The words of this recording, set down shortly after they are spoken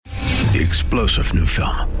The explosive new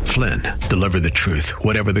film, Flynn, deliver the truth,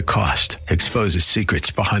 whatever the cost, exposes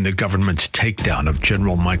secrets behind the government's takedown of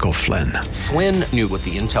General Michael Flynn. Flynn knew what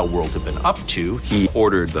the intel world had been up to. He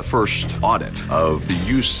ordered the first audit of the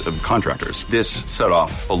use of contractors. This set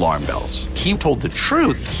off alarm bells. He told the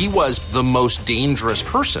truth. He was the most dangerous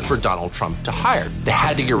person for Donald Trump to hire. They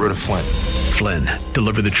had to get rid of Flynn. Flynn,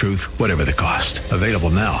 deliver the truth, whatever the cost. Available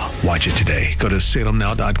now. Watch it today. Go to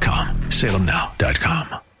salemnow.com.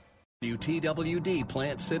 salemnow.com. WTWD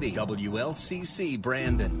Plant City, WLCC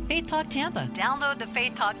Brandon. Faith Talk Tampa. Download the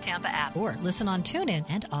Faith Talk Tampa app or listen on TuneIn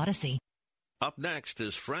and Odyssey. Up next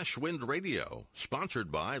is Fresh Wind Radio,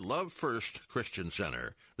 sponsored by Love First Christian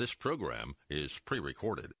Center. This program is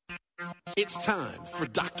pre-recorded. It's time for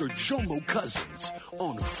Dr. Jomo Cousins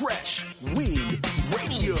on Fresh Wind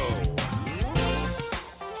Radio.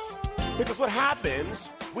 Because what happens,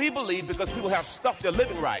 we believe because people have stuff they're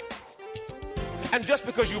living right. And just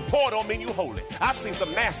because you poor don't mean you holy. I've seen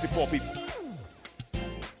some nasty poor people.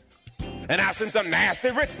 And I've seen some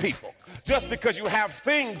nasty rich people. Just because you have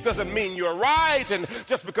things doesn't mean you're right. And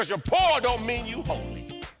just because you're poor don't mean you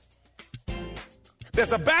holy.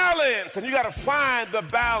 There's a balance, and you got to find the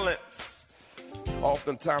balance.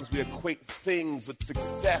 Oftentimes we equate things with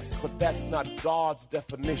success, but that's not God's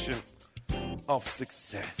definition of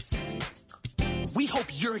success. We hope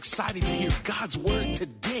you're excited to hear God's word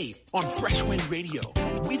today on Fresh Wind Radio.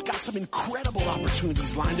 We've got some incredible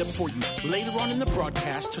opportunities lined up for you later on in the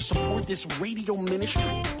broadcast to support this radio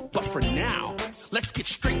ministry. But for now, let's get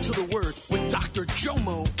straight to the word with Dr.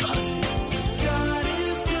 Jomo Cousins. God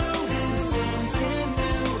is doing something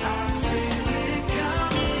new. I feel it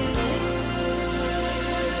coming.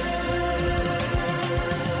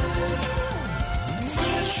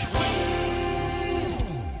 Fresh Wind.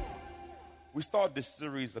 We started this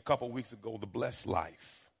series a couple weeks ago, The Blessed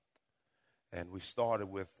Life. And we started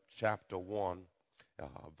with chapter 1,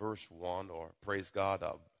 verse 1, or praise God,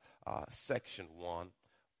 section 1,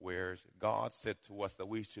 where God said to us that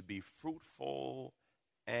we should be fruitful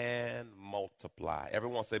and multiply.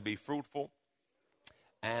 Everyone say be fruitful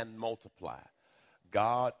and multiply.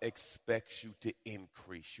 God expects you to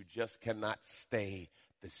increase. You just cannot stay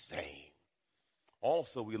the same.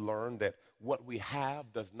 Also, we learned that what we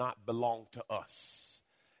have does not belong to us.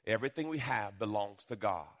 Everything we have belongs to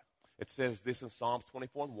God. It says this in Psalms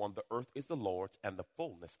 24:1, the earth is the Lord's and the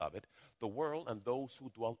fullness of it, the world and those who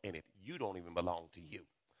dwell in it. You don't even belong to you.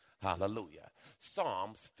 Hallelujah.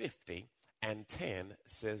 Psalms 50:10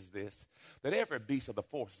 says this, that every beast of the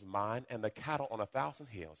forest is mine and the cattle on 1,000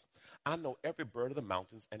 hills. I know every bird of the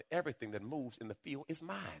mountains and everything that moves in the field is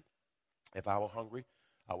mine. If I were hungry,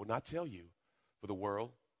 I would not tell you, for the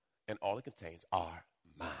world and all it contains are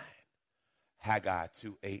mine. Haggai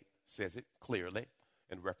 2:8 says it clearly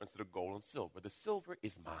in reference to the gold and silver. The silver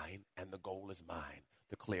is mine and the gold is mine,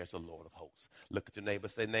 declares the Lord of hosts. Look at your neighbor,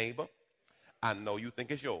 say, neighbor, I know you think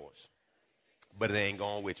it's yours, but it ain't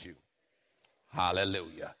going with you.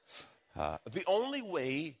 Hallelujah. The only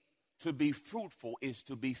way to be fruitful is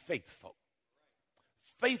to be faithful.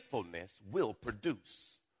 Faithfulness will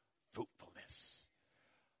produce fruitfulness.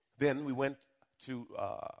 Then we went to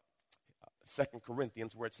 2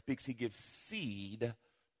 Corinthians, where it speaks, he gives seed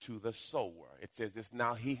to the sower. It says this,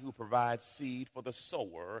 now he who provides seed for the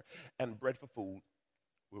sower and bread for food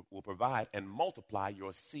will provide and multiply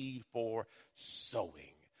your seed for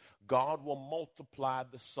sowing. God will multiply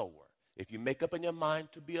the sower. If you make up in your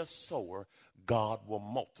mind to be a sower, God will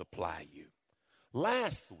multiply you.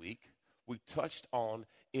 Last week, we touched on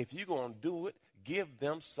if you're going to do it, give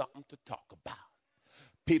them something to talk about.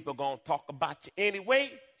 People are going to talk about you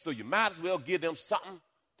anyway, so you might as well give them something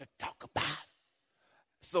to talk about.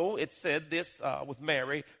 So it said this with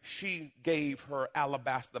Mary. She gave her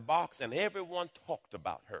alabaster box, and everyone talked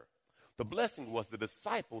about her. The blessing was the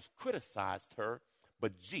disciples criticized her,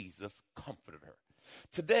 but Jesus comforted her.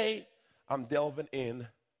 Today, I'm delving into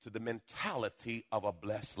the mentality of a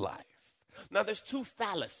blessed life. Now, there's two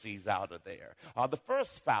fallacies out of there. The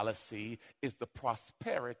first fallacy is the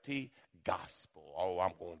prosperity gospel. Oh,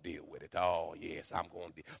 I'm going to deal with it. Oh, yes, I'm going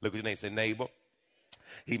to deal. Look at your name, say, neighbor,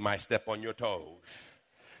 he might step on your toes.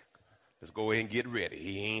 Let's go ahead and get ready.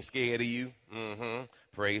 He ain't scared of you.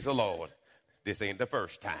 Praise the Lord. This ain't the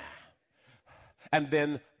first time. And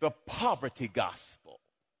then the poverty gospel.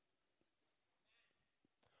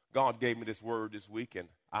 God gave me this word this week, and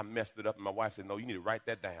I messed it up, and my wife said, no, you need to write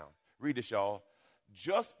that down. Read this, y'all.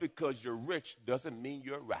 Just because you're rich doesn't mean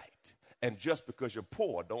you're right. And just because you're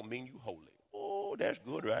poor don't mean you're holy. Oh, that's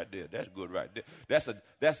good right there. That's good right there.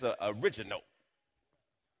 That's a original.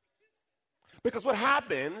 Because what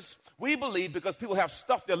happens, we believe because people have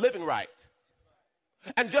stuff they're living right.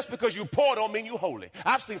 And just because you're poor don't mean you're holy.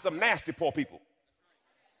 I've seen some nasty poor people.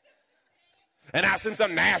 And I've seen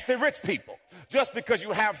some nasty rich people. Just because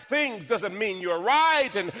you have things doesn't mean you're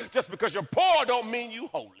right. And just because you're poor don't mean you're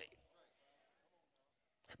holy.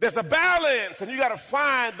 There's a balance, and you got to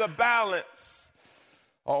find the balance.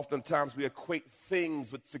 Oftentimes we equate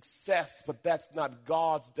things with success, but that's not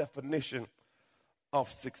God's definition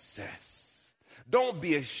of success. Don't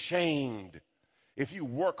be ashamed if you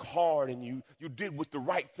work hard and you did with the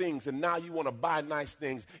right things and now you want to buy nice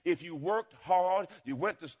things. If you worked hard, you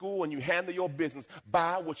went to school and you handle your business,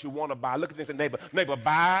 buy what you want to buy. Look at this and say, neighbor,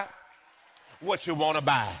 buy what you want to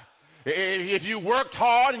buy. If you worked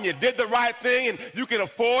hard and you did the right thing and you can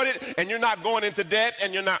afford it and you're not going into debt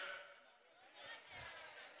and you're not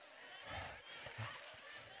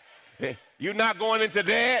going into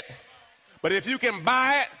debt, but if you can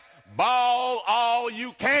buy it, ball all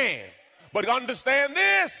you can. But understand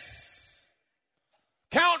this,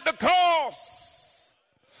 count the costs,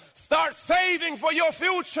 start saving for your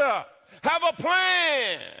future, have a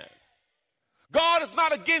plan. God is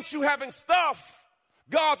not against you having stuff.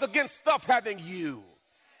 God's against stuff having you.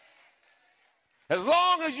 As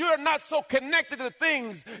long as you're not so connected to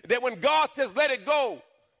things that when God says let it go,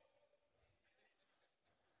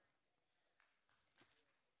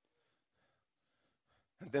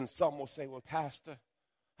 and then some will say, well, Pastor,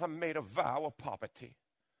 I made a vow of poverty.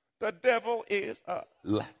 The devil is a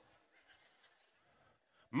lie.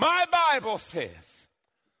 My Bible says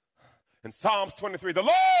in Psalms 23, the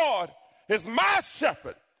Lord is my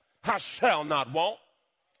shepherd, I shall not want.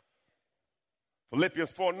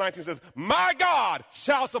 Philippians 4:19 says, my God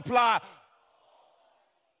shall supply.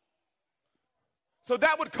 So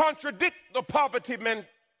that would contradict the poverty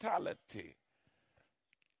mentality.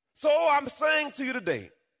 So I'm saying to you today,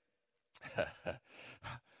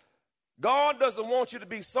 God doesn't want you to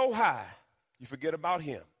be so high you forget about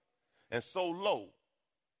him, and so low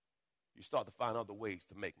you start to find other ways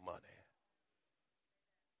to make money.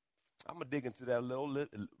 I'm going to dig into that a little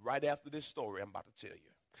right after this story I'm about to tell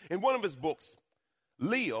you. In one of his books,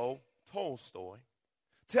 Leo Tolstoy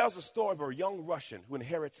tells the story of a young Russian who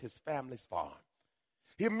inherits his family's farm.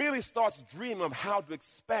 He immediately starts dreaming of how to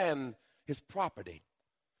expand his property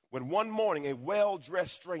when one morning a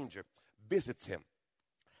well-dressed stranger visits him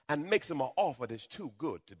and makes him an offer that's too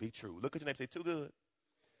good to be true. Look at your name and say, too good.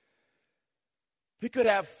 He could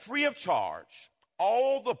have free of charge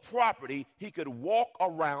all the property he could walk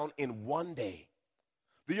around in one day.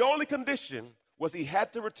 The only condition was he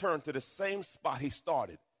had to return to the same spot he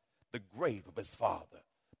started, the grave of his father,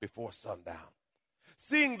 before sundown.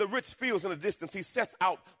 Seeing the rich fields in the distance, he sets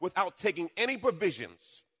out without taking any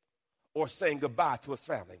provisions or saying goodbye to his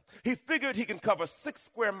family. He figured he can cover 6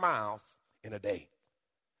 square miles in a day.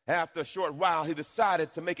 After a short while, he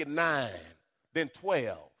decided to make it 9, then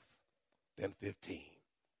 12, then 15.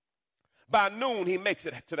 By noon, he makes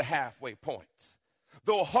it to the halfway point.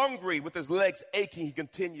 Though hungry, with his legs aching, he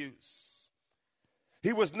continues.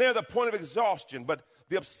 He was near the point of exhaustion, but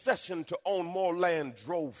the obsession to own more land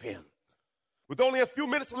drove him. With only a few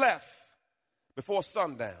minutes left before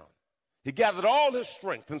sundown, he gathered all his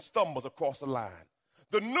strength and stumbles across the line.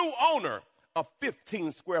 The new owner of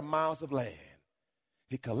 15 square miles of land,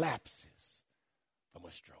 he collapses from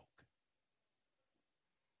a stroke.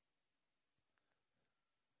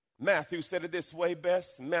 Matthew said it this way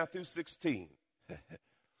best in Matthew 16.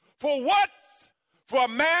 For what? For a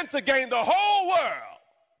man to gain the whole world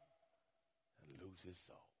and lose his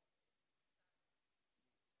soul.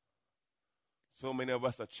 So many of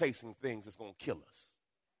us are chasing things that's going to kill us.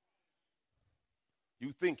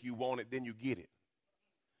 You think you want it, then you get it.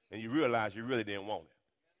 And you realize you really didn't want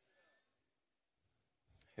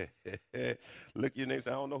it. Look at your neighbor and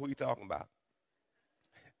say, I don't know who you're talking about.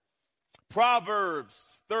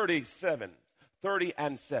 Proverbs 30:7.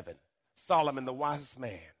 Solomon, the wisest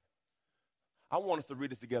man. I want us to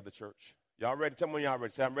read this together, church. Y'all ready? Tell me when y'all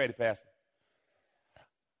ready. Say, I'm ready, Pastor.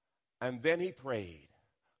 And then he prayed,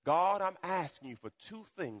 God, I'm asking you for 2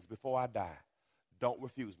 things before I die. Don't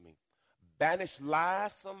refuse me. Banish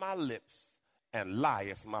lies from my lips and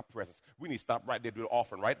liars from my presence. We need to stop right there, do the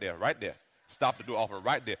offering right there, right there. Stop to do the offering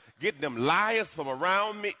right there. Get them liars from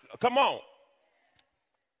around me. Come on.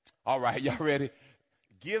 All right, y'all ready?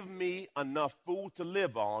 Give me enough food to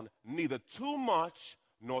live on, neither too much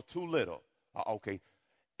nor too little. Okay.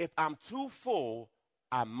 If I'm too full,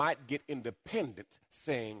 I might get independent,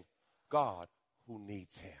 saying, God, who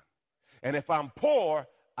needs him? And if I'm poor,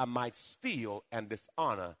 I might steal and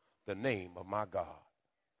dishonor the name of my God.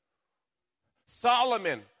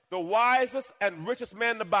 Solomon, the wisest and richest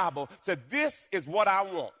man in the Bible, said, this is what I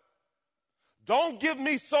want. Don't give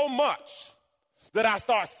me so much that I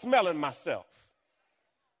start smelling myself.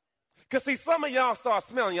 Because, see, some of y'all start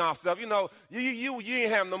smelling yourself. You know, you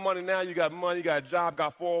ain't have no money now. You got money, you got a job,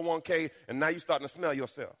 got 401k, and now you starting to smell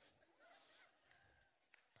yourself.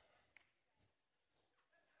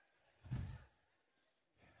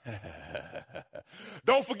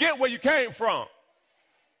 Don't forget where you came from.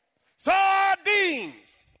 Sardines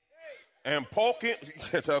and pork and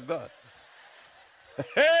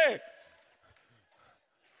hey,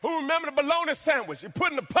 who remember the bologna sandwich? You put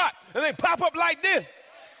in the pot and they pop up like this.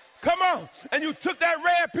 Come on. And you took that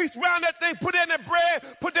red piece around that thing, put it in that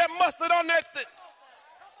bread, put that mustard on that thing.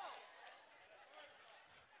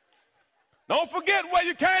 Don't forget where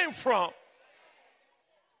you came from.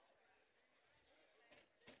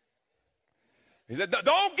 He said,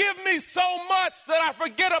 don't give me so much that I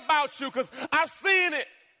forget about you, because I've seen it.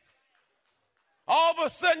 All of a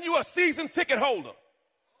sudden, you a season ticket holder.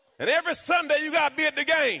 And every Sunday, you got to be at the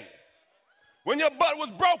game. When your butt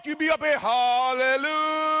was broke, you be up here,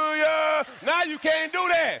 hallelujah. Now you can't do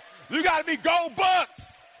that. You got to be go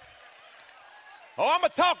Bucks. Oh, I'm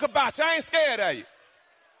going to talk about you. I ain't scared of you.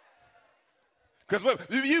 Because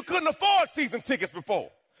you couldn't afford season tickets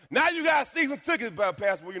before. Now you got season tickets,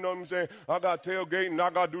 Pastor, you know what I'm saying? I got tailgate and I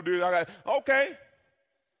got to do this. Okay.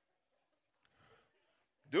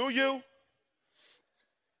 Do you?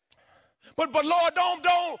 But Lord, don't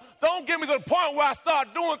get me to the point where I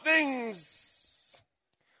start doing things.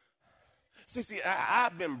 See,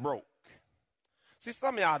 I've been broke. See,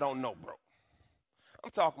 some of y'all don't know broke.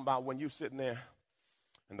 I'm talking about when you sitting there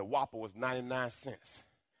and the Whopper was 99 cents.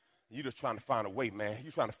 You just trying to find a way, man.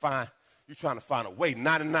 You're trying to find a way.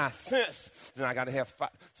 99 cents. Then I got to have 5.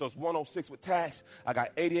 So it's 106 with tax. I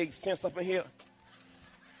got 88 cents up in here.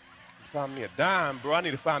 Find me a dime, bro. I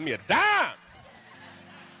need to find me a dime.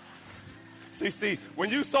 See, when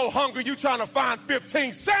you so hungry, you trying to find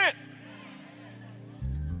 15 cents.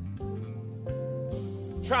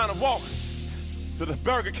 Trying to walk to the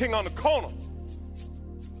Burger King on the corner.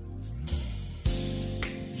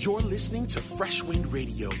 You're listening to Fresh Wind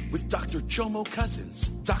Radio with Dr. Jomo Cousins.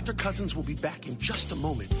 Dr. Cousins will be back in just a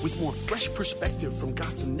moment with more fresh perspective from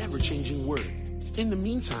God's never-changing word. In the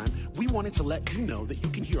meantime, we wanted to let you know that you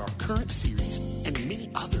can hear our current series and many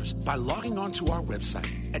others by logging on to our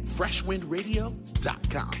website at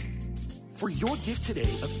freshwindradio.com. For your gift today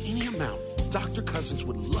of any amount, Dr. Cousins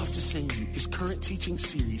would love to send you his current teaching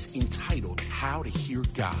series entitled How to Hear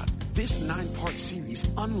God. This 9-part series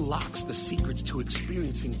unlocks the secrets to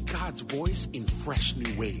experiencing God's voice in fresh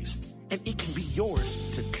new ways. And it can be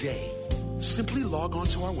yours today. Simply log on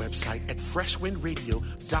to our website at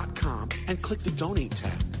freshwindradio.com and click the Donate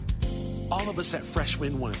tab. All of us at Fresh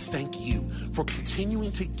Wind want to thank you for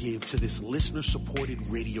continuing to give to this listener-supported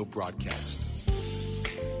radio broadcast.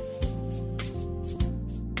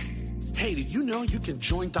 Hey, did you know you can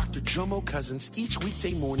join Dr. Jomo Cousins each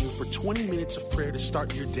weekday morning for 20 minutes of prayer to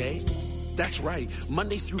start your day? That's right.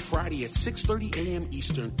 Monday through Friday at 6:30 a.m.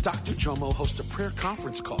 Eastern, Dr. Jomo hosts a prayer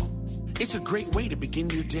conference call. It's a great way to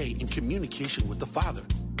begin your day in communication with the Father.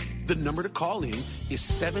 The number to call in is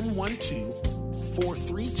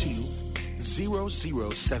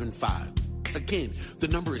 712-432-0075. Again, the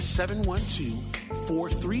number is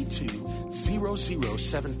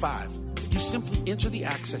 712-432-0075. You simply enter the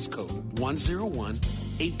access code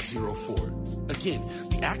 101804. Again,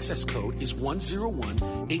 the access code is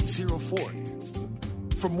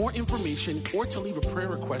 101804. For more information or to leave a prayer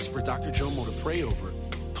request for Dr. Jomo to pray over,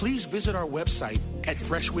 please visit our website at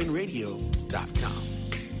freshwindradio.com.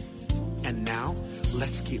 And now,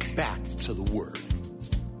 let's get back to the Word.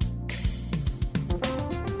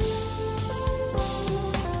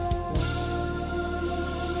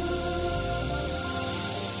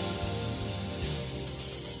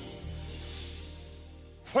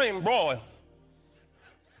 Flame broil.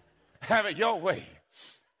 Have it your way.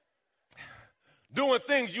 Doing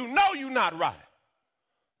things you know you're not right.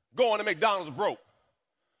 Going to McDonald's broke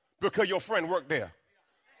because your friend worked there.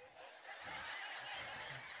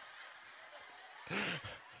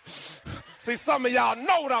 See, some of y'all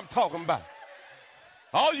know what I'm talking about.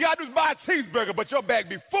 All you got to do is buy a cheeseburger, but your bag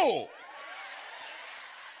be full.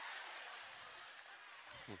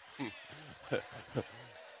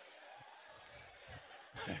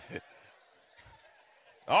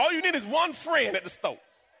 All you need is one friend at the store.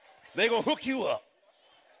 They're going to hook you up.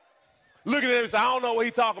 Look at him and say, I don't know what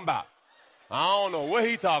he's talking about. I don't know what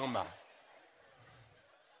he's talking about.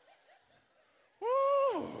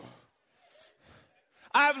 Woo.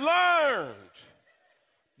 I've learned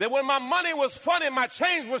that when my money was funny, my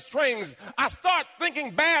change was strange, I start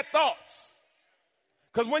thinking bad thoughts.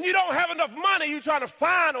 Because when you don't have enough money, you're trying to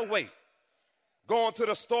find a way Going to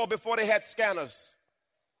the store before they had scanners.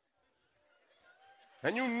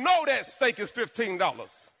 And you know that steak is $15.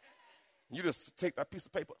 You just take that piece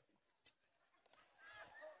of paper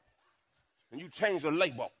and you change the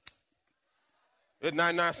label. It's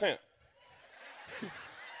 99 cents.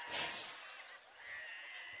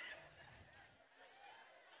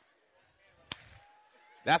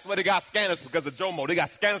 That's why they got scanners, because of Jomo. They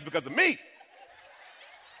got scanners because of me.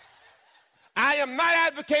 I am not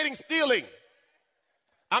advocating stealing.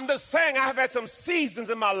 I'm just saying I have had some seasons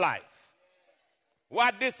in my life where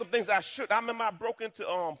I did some things I should. I remember I broke into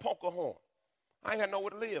Poker I ain't had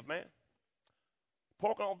nowhere to live, man.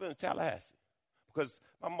 Poker been in Tallahassee because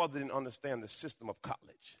my mother didn't understand the system of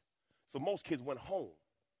college. So most kids went home.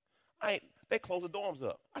 They closed the dorms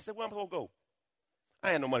up. I said, where am I supposed to go?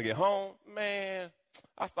 I had no money to get home. Man,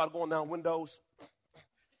 I started going down windows.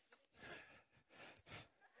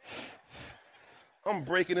 I'm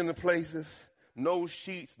breaking into places, no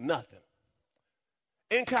sheets, nothing.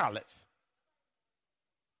 In college,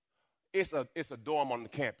 it's a dorm on the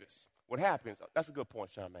campus. What happens, that's a good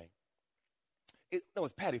point, Charmaine.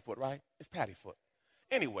 It's Pattyfoot, right? It's Pattyfoot.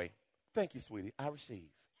 Anyway, thank you, sweetie. I receive.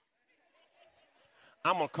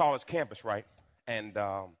 I'm on college campus, right? And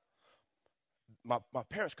my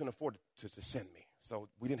parents couldn't afford to send me, so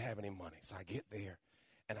we didn't have any money. So I get there,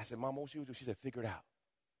 and I said, Mom, what should we do? She said, figure it out.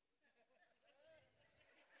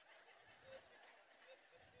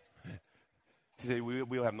 She said,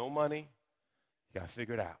 we'll have no money. You got to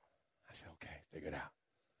figure it out. I said, okay, figure it out.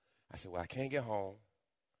 I said, well, I can't get home.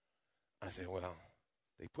 I said, well,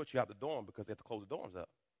 they put you out the dorm because they have to close the dorms up.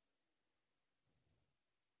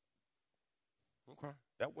 Okay.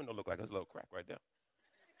 That window looked like there's a little crack right there.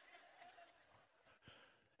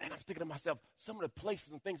 And I'm thinking to myself, some of the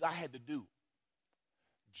places and things I had to do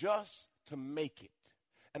just to make it.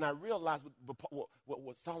 And I realized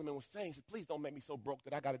what Solomon was saying. He said, please don't make me so broke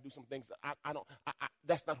that I got to do some things that I don't,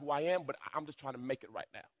 that's not who I am, but I'm just trying to make it right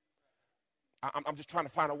now. I'm just trying to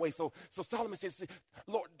find a way. So Solomon says,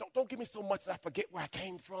 Lord, don't give me so much that I forget where I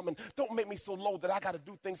came from, and don't make me so low that I got to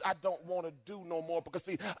do things I don't want to do no more. Because,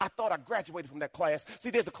 see, I thought I graduated from that class.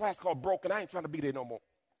 See, there's a class called broke, and I ain't trying to be there no more.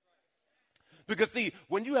 Because, see,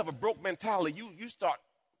 when you have a broke mentality, you start,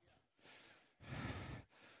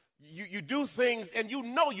 you do things, and you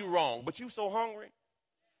know you're wrong, but you so hungry.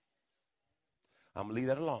 I'm going to leave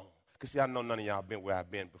that alone. Because, see, I know none of y'all been where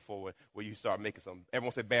I've been before, where you start making some,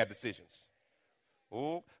 everyone said bad decisions.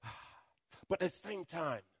 Oh, but at the same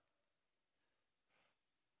time,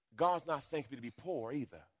 God's not saying for you to be poor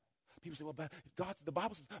either. People say, well, the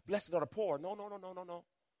Bible says, blessed are the poor. No.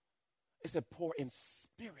 It said poor in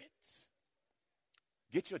spirit.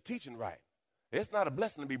 Get your teaching right. It's not a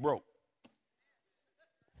blessing to be broke.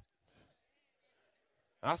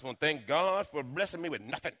 I just want to thank God for blessing me with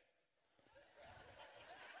nothing.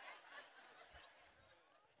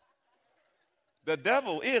 The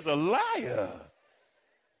devil is a liar.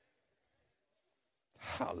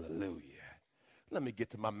 Hallelujah. Let me get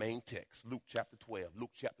to my main text, Luke chapter 12. Luke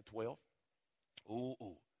chapter 12.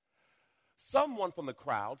 Ooh. Someone from the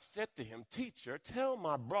crowd said to him, Teacher, tell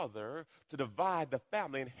my brother to divide the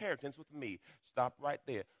family inheritance with me. Stop right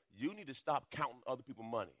there. You need to stop counting other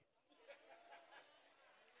people's money.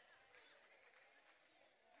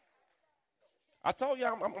 I told you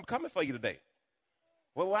I'm coming for you today.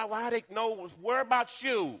 Well, why they know? Worry about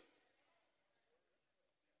you.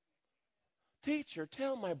 Teacher,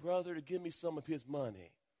 tell my brother to give me some of his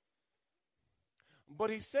money.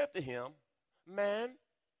 But he said to him, Man,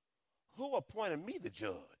 who appointed me the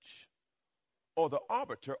judge or the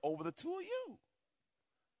arbiter over the two of you?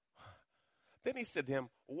 Then he said to him,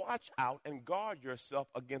 Watch out and guard yourself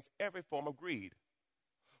against every form of greed.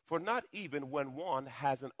 For not even when one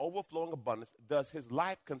has an overflowing abundance does his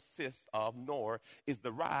life consist of, nor is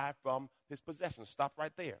derived from his possessions. Stop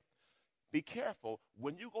right there. Be careful.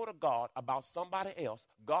 When you go to God about somebody else,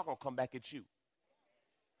 God going to come back at you.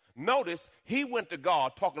 Notice he went to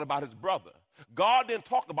God talking about his brother. God didn't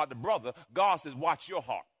talk about the brother. God says, watch your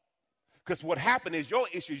heart. Because what happened is your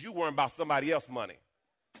issue is you worrying about somebody else's money.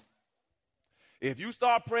 If you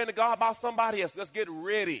start praying to God about somebody else, let's get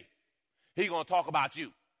ready. He's going to talk about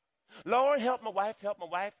you. Lord, help my wife.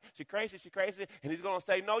 She crazy. And he's going to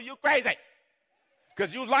say, no, you crazy.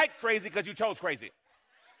 Because you like crazy because you chose crazy.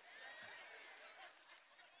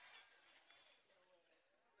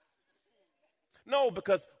 No,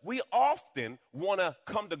 because we often want to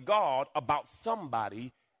come to God about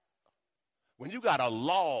somebody when you got a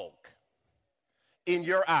log in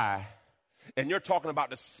your eye and you're talking about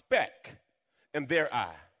the speck in their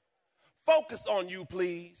eye. Focus on you,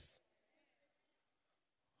 please.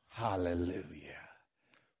 Hallelujah.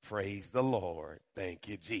 Praise the Lord. Thank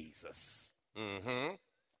you, Jesus.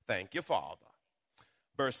 Thank you, Father.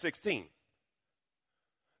 Verse 16.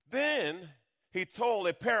 Then he told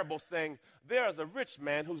a parable saying, there is a rich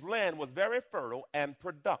man whose land was very fertile and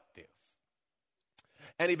productive.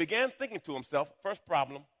 And he began thinking to himself, first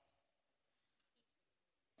problem,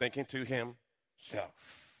 thinking to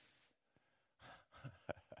himself.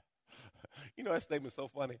 You know, that statement's so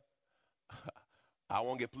funny. I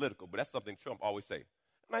won't get political, but that's something Trump always say.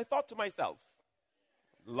 And I thought to myself,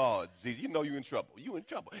 Lord Jesus, you know you're in trouble. You in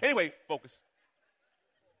trouble. Anyway, focus.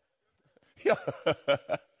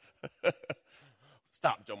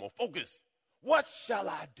 Stop, Jomo. Focus. What shall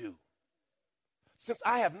I do? Since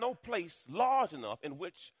I have no place large enough in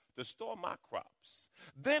which to store my crops.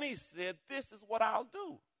 Then he said, this is what I'll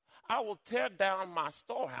do. I will tear down my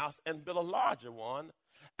storehouse and build a larger one,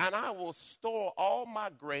 and I will store all my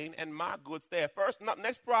grain and my goods there.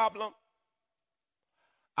 Next problem.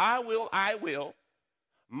 I will.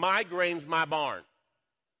 My grain's my barn.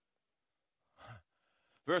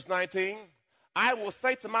 Verse 19. I will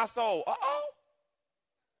say to my soul,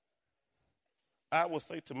 I will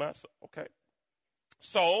say to my soul, okay.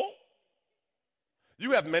 So,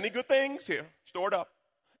 you have many good things here stored up,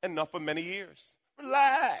 enough for many years.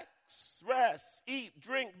 Relax, rest, eat,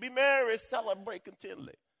 drink, be merry, celebrate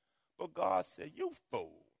continually. But God said, you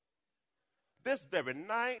fool, this very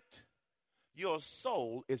night, your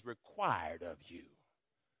soul is required of you.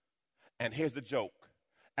 And here's the joke.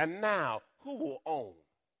 And now, who will own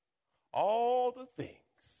all the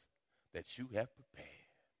things that you have prepared?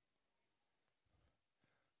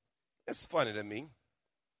 It's funny to me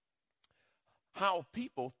how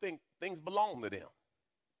people think things belong to them.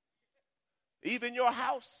 Even your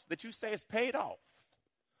house that you say is paid off,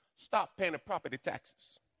 stop paying the property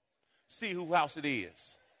taxes. See whose house it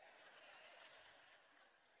is.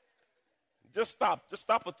 Just stop. Just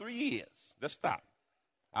stop for 3 years. Just stop.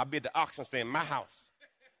 I'll be at the auction saying, my house.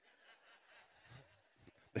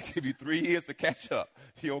 They give you 3 years to catch up.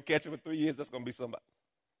 If you don't catch up in 3 years, that's going to be somebody.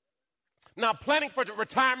 Now, planning for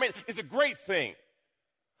retirement is a great thing.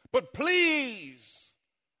 But please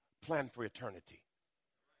plan for eternity.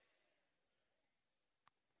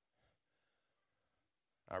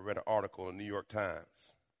 I read an article in the New York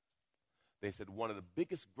Times. They said one of the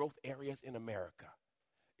biggest growth areas in America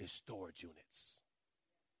is storage units.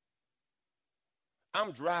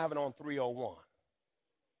 I'm driving on 301.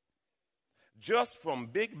 Just from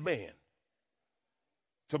Big Bend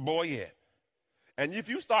to Boyette. And if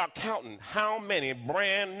you start counting how many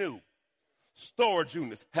brand new storage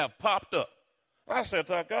units have popped up, I said,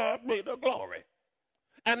 to God be the glory.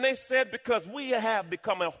 And they said because we have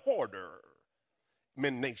become a hoarder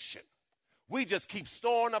nation. We just keep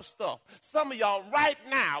storing up stuff. Some of y'all right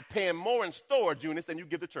now paying more in storage units than you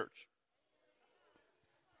give the church.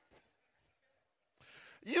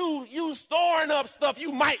 You storing up stuff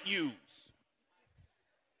you might use.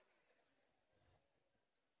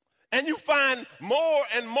 And you find more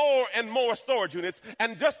and more and more storage units.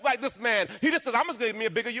 And just like this man, he just says, I'm going to give me a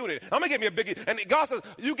bigger unit. I'm going to give me a bigger. And God says,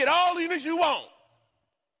 you get all the units you want.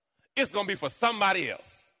 It's going to be for somebody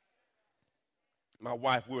else. My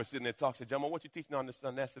wife, we were sitting there talking. She said, Jomo, what you teaching on this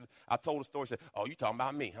Sunday? I told the story. She said, oh, you talking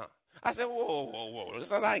about me, huh? I said, whoa.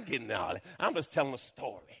 I ain't getting all that. I'm just telling a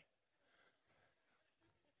story.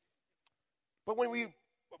 But when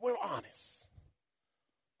we're honest,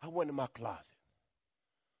 I went in my closet.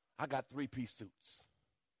 I got 3-piece suits.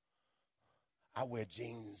 I wear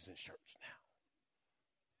jeans and shirts now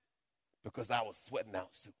because I was sweating out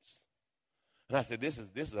suits. And I said, this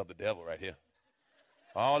is of the devil right here.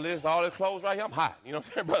 All this clothes right here, I'm hot. You know what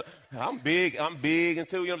I'm saying, brother? I'm big and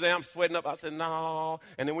too, you know what I'm saying? I'm sweating up. I said, no.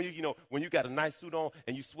 And then when you got a nice suit on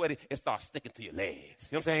and you sweaty, it starts sticking to your legs.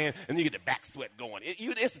 You know what I'm saying? And you get the back sweat going.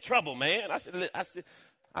 It's the trouble, man. I said,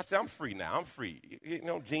 I'm free now. I'm free. You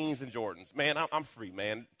know, jeans and Jordans. Man, I'm free,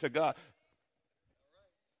 man. To God.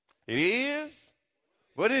 It is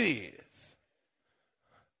what it is.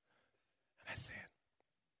 And I said,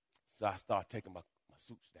 so I started taking my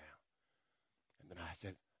suits down. And I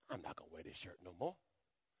said, I'm not going to wear this shirt no more.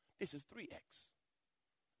 This is 3X.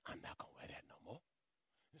 I'm not going to wear that no more.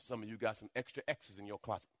 And some of you got some extra X's in your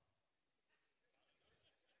closet.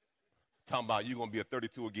 Talking about you going to be a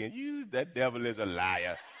 32 again. That devil is a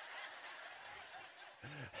liar.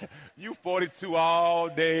 You 42 all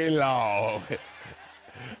day long.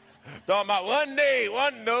 Talking about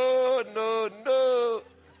no.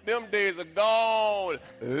 Them days are gone.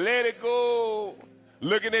 Let it go.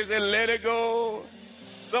 Look at them and say, let it go.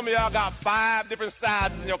 Some of y'all got 5 different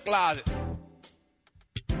sizes in your closet.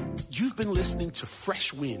 You've been listening to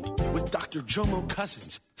Fresh Wind with Dr. Jomo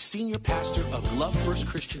Cousins, Senior Pastor of Love First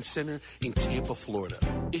Christian Center in Tampa, Florida.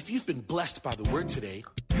 If you've been blessed by the word today,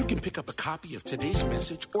 you can pick up a copy of today's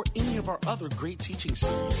message or any of our other great teaching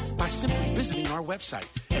series by simply visiting our website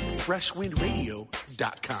at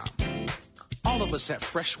freshwindradio.com. All of us at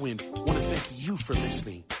Fresh Wind want to thank you for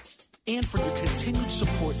listening and for your continued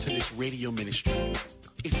support to this radio ministry.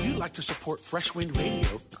 If you'd like to support Fresh Wind Radio,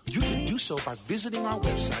 you can do so by visiting our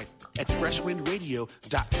website at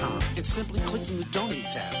freshwindradio.com and simply clicking the Donate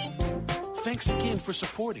tab. Thanks again for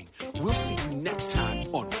supporting. We'll see you next time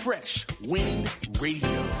on Fresh Wind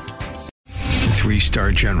Radio.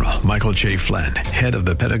 3-star General Michael J. Flynn, head of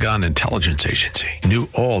the Pentagon Intelligence Agency, knew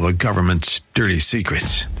all the government's dirty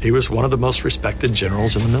secrets. He was one of the most respected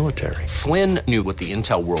generals in the military. Flynn knew what the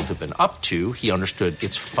intel world had been up to. He understood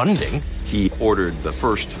its funding. He ordered the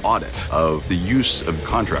first audit of the use of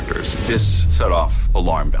contractors. This set off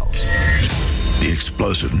alarm bells. The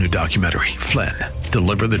explosive new documentary, Flynn,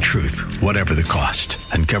 Deliver the Truth, Whatever the Cost,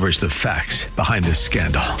 uncovers the facts behind this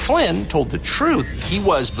scandal. Flynn told the truth. He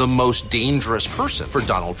was the most dangerous person for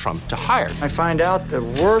Donald Trump to hire. I find out the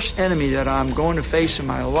worst enemy that I'm going to face in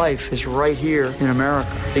my life is right here in America.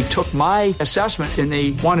 They took my assessment and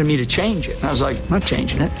they wanted me to change it. And I was like, I'm not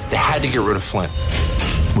changing it. They had to get rid of Flynn.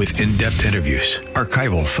 With in-depth interviews,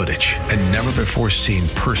 archival footage, and never-before-seen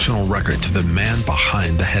personal records of the man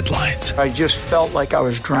behind the headlines. I just felt like I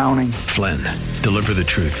was drowning. Flynn, Deliver the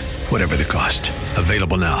Truth, Whatever the Cost.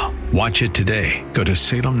 Available now. Watch it today. Go to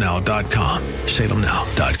salemnow.com.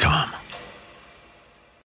 salemnow.com.